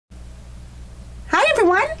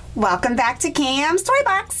everyone, welcome back to Cam's Toy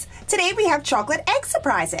Box. Today we have chocolate egg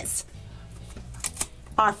surprises.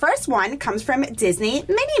 Our first one comes from Disney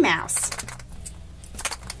Minnie Mouse.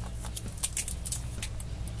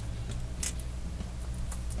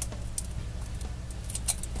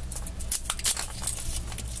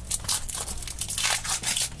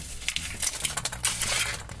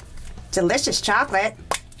 Delicious chocolate.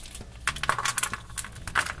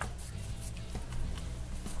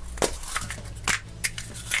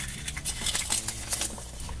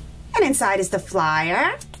 And inside is the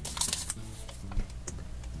flyer.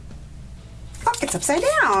 Oh, it's upside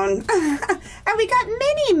down. And we got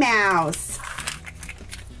Minnie Mouse.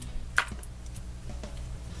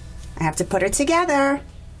 I have to put her together.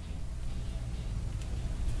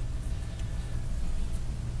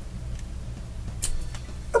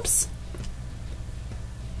 Oops.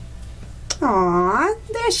 Aw,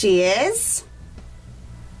 there she is.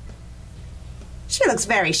 She looks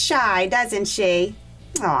very shy, doesn't she?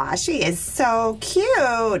 Aw, she is so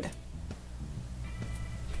cute.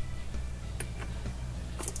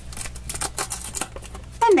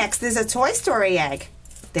 And next is a Toy Story egg.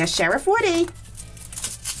 There's Sheriff Woody.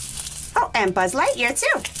 Oh, and Buzz Lightyear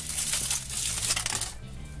too.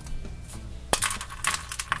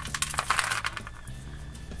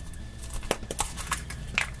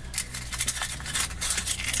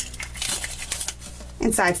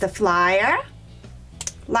 Inside's the flyer.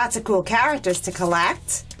 Lots of cool characters to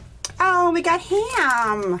collect. Oh, we got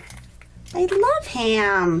Ham. I love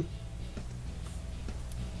Ham.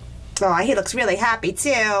 Oh, he looks really happy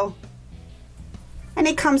too. And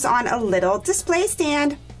it comes on a little display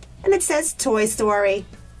stand. And it says Toy Story.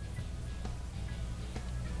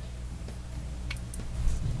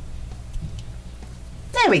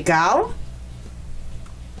 There we go.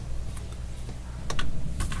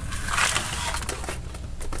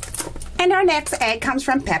 And our next egg comes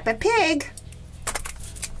from Peppa Pig.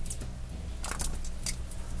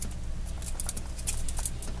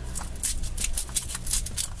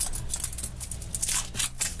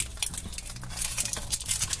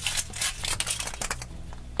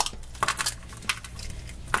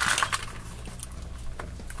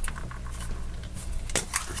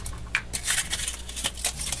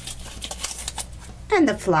 And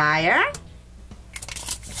the flyer.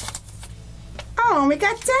 Oh, and we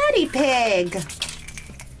got Daddy Pig.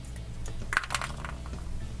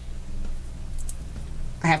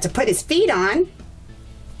 I have to put his feet on.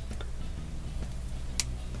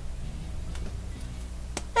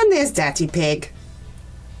 And there's Daddy Pig.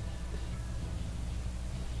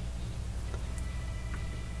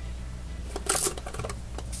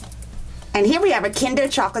 And here we have a Kinder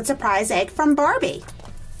Chocolate Surprise Egg from Barbie.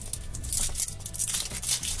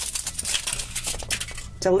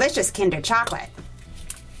 Delicious Kinder chocolate.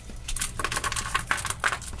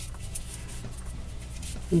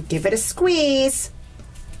 You give it a squeeze,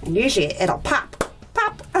 and usually it'll pop.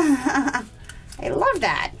 Pop! I love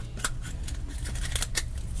that.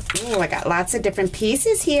 Ooh, I got lots of different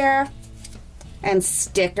pieces here. And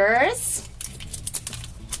stickers.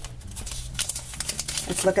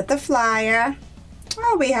 Let's look at the flyer.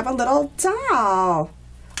 Oh, we have a little doll.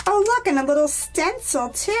 Oh, look, and a little stencil,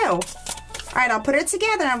 too. All right, I'll put her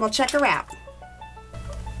together and we'll check her out.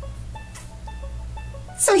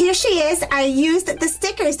 So here she is. I used the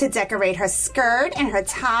stickers to decorate her skirt and her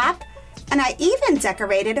top, and I even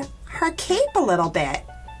decorated her cape a little bit.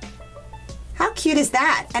 How cute is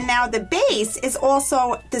that? And now the base is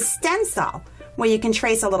also the stencil, where you can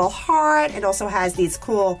trace a little heart. It also has these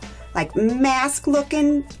cool, like,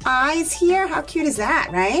 mask-looking eyes here. How cute is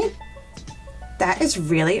that, right? That is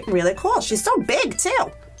really, really cool. She's so big,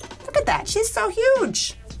 too. Look at that. She's so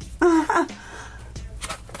huge.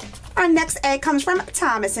 Our next egg comes from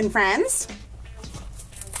Thomas and Friends.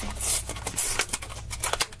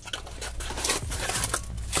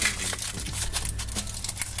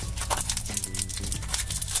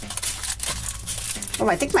 Oh,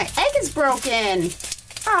 I think my egg is broken.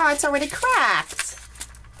 Oh, it's already cracked.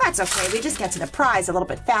 That's okay. We just get to the prize a little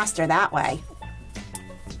bit faster that way.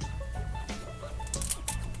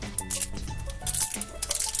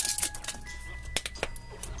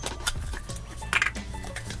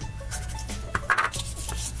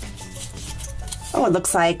 Oh, it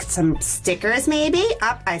looks like some stickers maybe.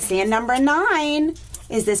 Oh, I see a number 9.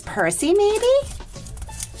 Is this Percy maybe?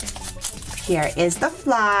 Here is the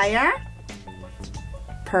flyer.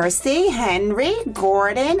 Percy, Henry,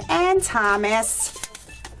 Gordon, and Thomas.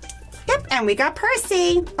 Yep, and we got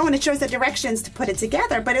Percy. Oh, and it shows the directions to put it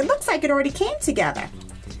together, but it looks like it already came together.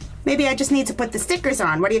 Maybe I just need to put the stickers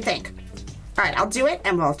on. What do you think? All right, I'll do it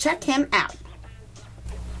and we'll check him out.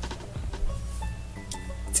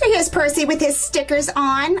 So here's Percy with his stickers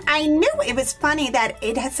on. I knew it was funny that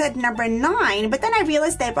it had said number 9, but then I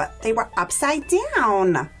realized they were upside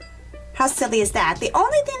down. How silly is that? The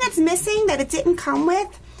only thing that's missing that it didn't come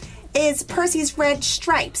with is Percy's red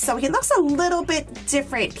stripes. So he looks a little bit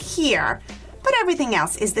different here, but everything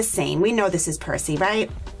else is the same. We know this is Percy, right?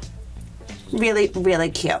 Really, really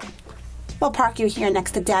cute. We'll park you here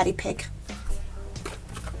next to Daddy Pig.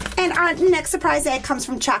 And our next surprise egg comes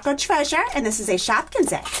from Choco Treasure, and this is a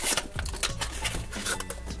Shopkins egg.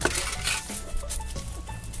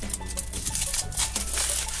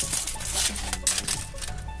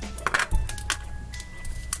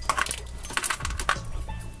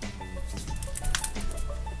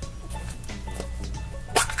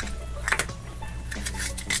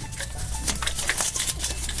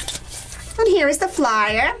 And here is the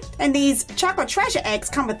flyer. And these Choco Treasure eggs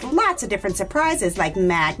come with lots of different surprises like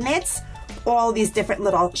magnets, all these different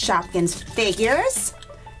little Shopkins figures.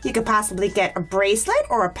 You could possibly get a bracelet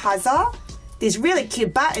or a puzzle, these really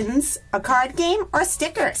cute buttons, a card game, or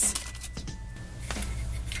stickers.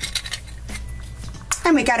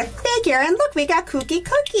 And we got a figure, and look, we got Cookie.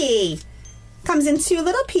 Comes in 2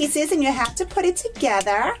 little pieces, and you have to put it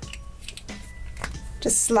together.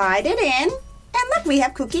 Just slide it in, and look, we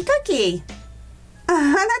have Cookie.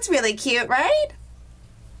 That's really cute, right?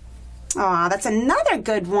 Aw, that's another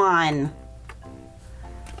good one.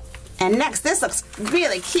 And next, this looks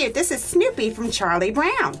really cute. This is Snoopy from Charlie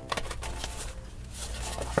Brown.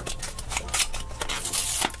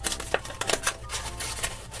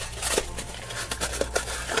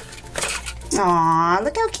 Aw,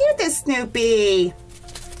 look how cute this Snoopy.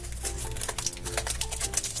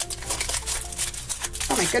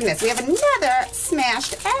 Oh my goodness, we have another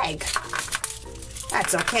smashed egg.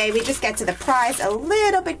 That's okay, we just get to the prize a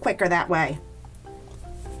little bit quicker that way.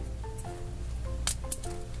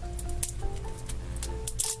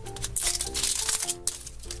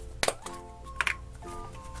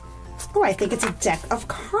 Oh, I think it's a deck of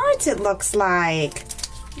cards, it looks like.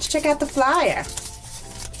 Let's check out the flyer.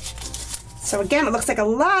 So again, it looks like a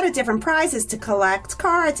lot of different prizes to collect.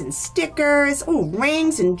 Cards and stickers, oh,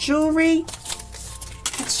 rings and jewelry.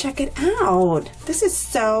 Let's check it out. This is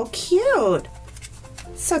so cute.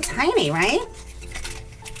 So tiny, right?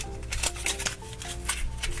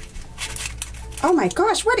 Oh my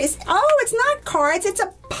gosh, what is, oh, it's not cards, it's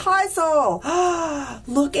a puzzle.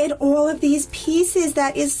 Look at all of these pieces,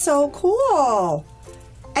 that is so cool.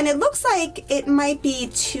 And it looks like it might be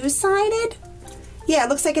 2-sided. Yeah, it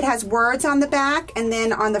looks like it has words on the back, and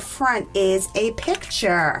then on the front is a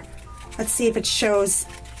picture. Let's see if it shows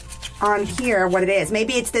on here what it is.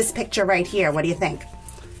 Maybe it's this picture right here. What do you think?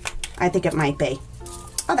 I think it might be.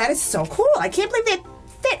 Oh, that is so cool. I can't believe they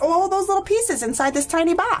fit all those little pieces inside this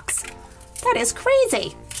tiny box. That is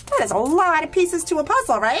crazy. That is a lot of pieces to a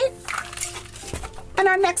puzzle, right? And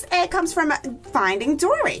our next egg comes from Finding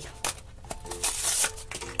Dory.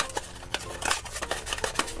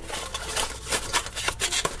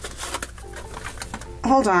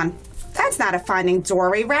 Hold on. That's not a Finding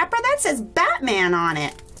Dory wrapper. That says Batman on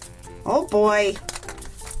it. Oh boy.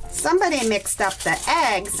 Somebody mixed up the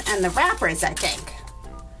eggs and the wrappers, I think.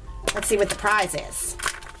 Let's see what the prize is.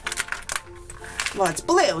 Well, it's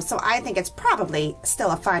blue, so I think it's probably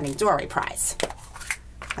still a Finding Dory prize.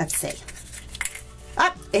 Let's see.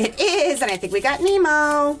 Oh, it is, and I think we got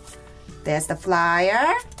Nemo. There's the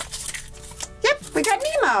flyer. Yep, we got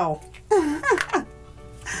Nemo.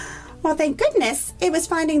 Well, thank goodness it was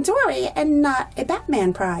Finding Dory and not a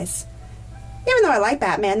Batman prize. Even though I like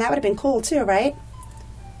Batman, that would have been cool too, right?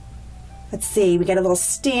 Let's see, we got a little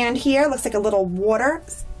stand here. Looks like a little water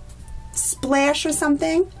splash or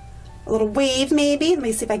something. A little wave maybe. Let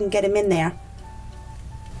me see if I can get him in there.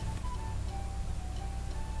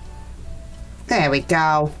 There we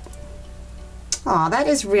go. Aw, that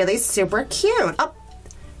is really super cute. Oh,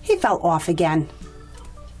 he fell off again.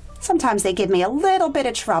 Sometimes they give me a little bit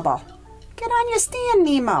of trouble. Get on your stand,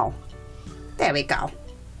 Nemo. There we go.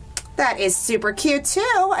 That is super cute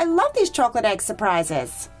too. I love these chocolate egg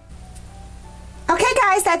surprises. Okay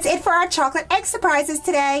guys, that's it for our chocolate egg surprises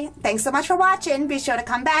today. Thanks so much for watching. Be sure to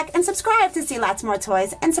come back and subscribe to see lots more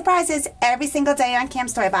toys and surprises every single day on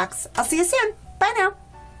Cam's Toy Box. I'll see you soon. Bye now.